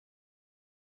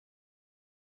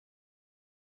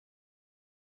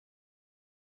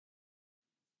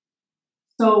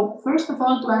So first of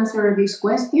all, to answer this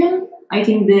question, I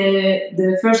think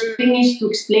the first thing is to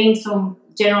explain some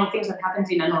general things that happens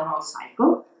in a normal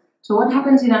cycle. So what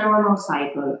happens in a normal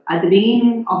cycle? At the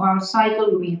beginning of our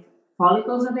cycle, we have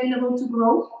follicles available to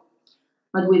grow,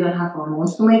 but we don't have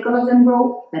hormones to make all of them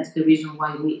grow. That's the reason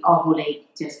why we ovulate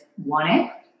just one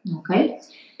egg, okay?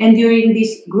 And during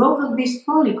this growth of this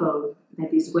follicle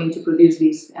that is going to produce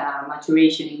this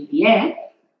maturation in the egg,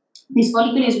 this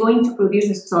follicle is going to produce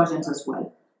estrogens as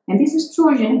well. And this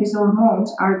estrogen, these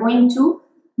hormones, are going to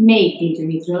make the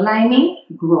endometrial lining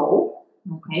grow,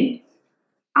 okay?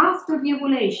 After the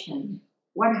ovulation,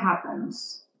 what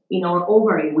happens? In our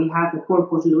ovary, we have the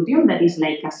corpus luteum, that is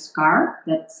like a scar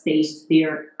that stays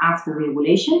there after the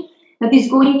ovulation, that is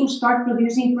going to start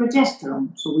producing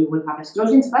progesterone. So we will have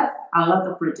estrogens, but a lot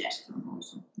of progesterone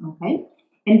also, okay?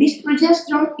 And this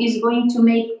progesterone is going to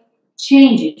make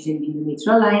changes in the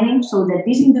endometrial lining so that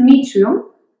this endometrium,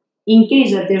 in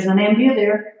case that there's an embryo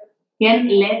there, can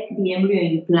let the embryo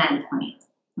implant on it,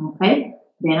 okay?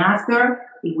 Then after,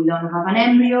 if we don't have an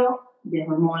embryo, the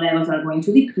hormone levels are going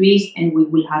to decrease and we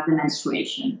will have the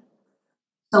menstruation.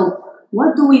 So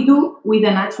what do we do with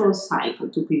a natural cycle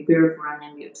to prepare for an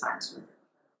embryo transfer?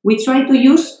 We try to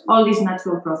use all these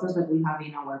natural processes that we have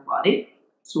in our body.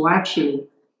 So actually,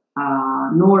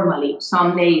 normally,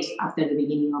 some days after the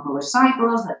beginning of our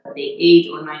cycles, at day 8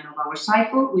 or 9 of our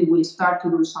cycle, we will start to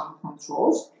do some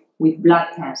controls with blood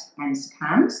tests and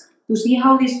scans to see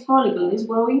how this follicle is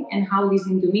growing and how this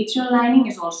endometrial lining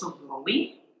is also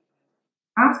growing.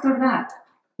 After that,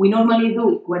 we normally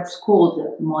do what's called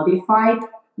the modified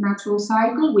natural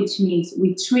cycle, which means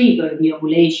we trigger the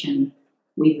ovulation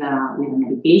with a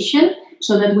medication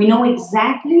so that we know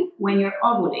exactly when you're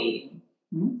ovulating.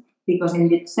 Because in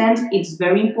that sense, it's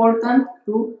very important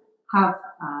to have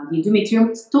the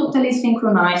endometrium totally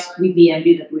synchronized with the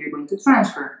embryo that we are going to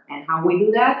transfer. And how we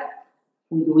do that?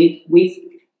 We do it with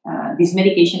this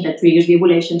medication that triggers the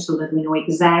ovulation so that we know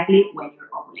exactly when you're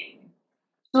ovulating.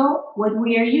 So what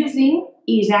we are using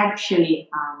is actually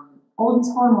all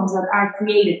these hormones that are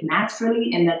created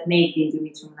naturally and that make the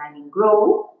endometrium lining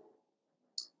grow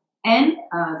and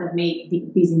that make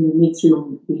this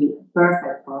endometrium be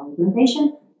perfect for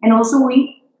implantation. And also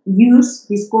we use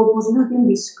this corpus luteum,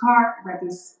 this scar that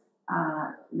is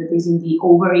in the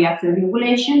ovary after the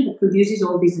ovulation, that produces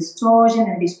all this estrogen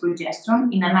and this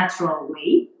progesterone in a natural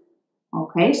way.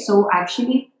 Okay, so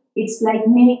actually it's like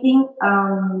mimicking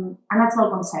a natural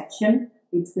conception.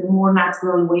 It's the more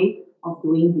natural way of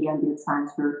doing the embryo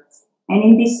transfer. And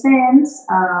in this sense,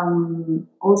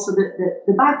 also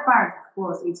the bad part, of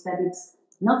course, is that it's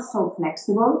not so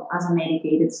flexible as a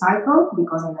medicated cycle,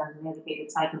 because in a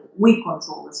medicated cycle, we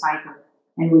control the cycle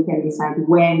and we can decide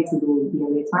when to do the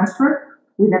embryo transfer.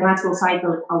 With a natural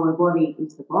cycle, our body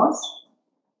is the boss.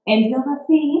 And the other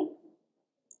thing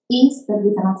is that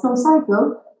with a natural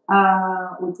cycle,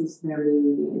 which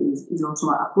is also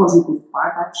a positive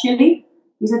part actually,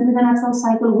 is that with a natural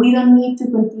cycle, we don't need to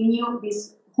continue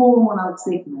this hormonal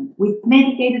treatment. With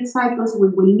medicated cycles, we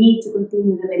will need to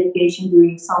continue the medication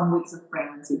during some weeks of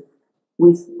pregnancy.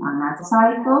 With a natural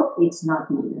cycle, it's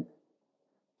not needed.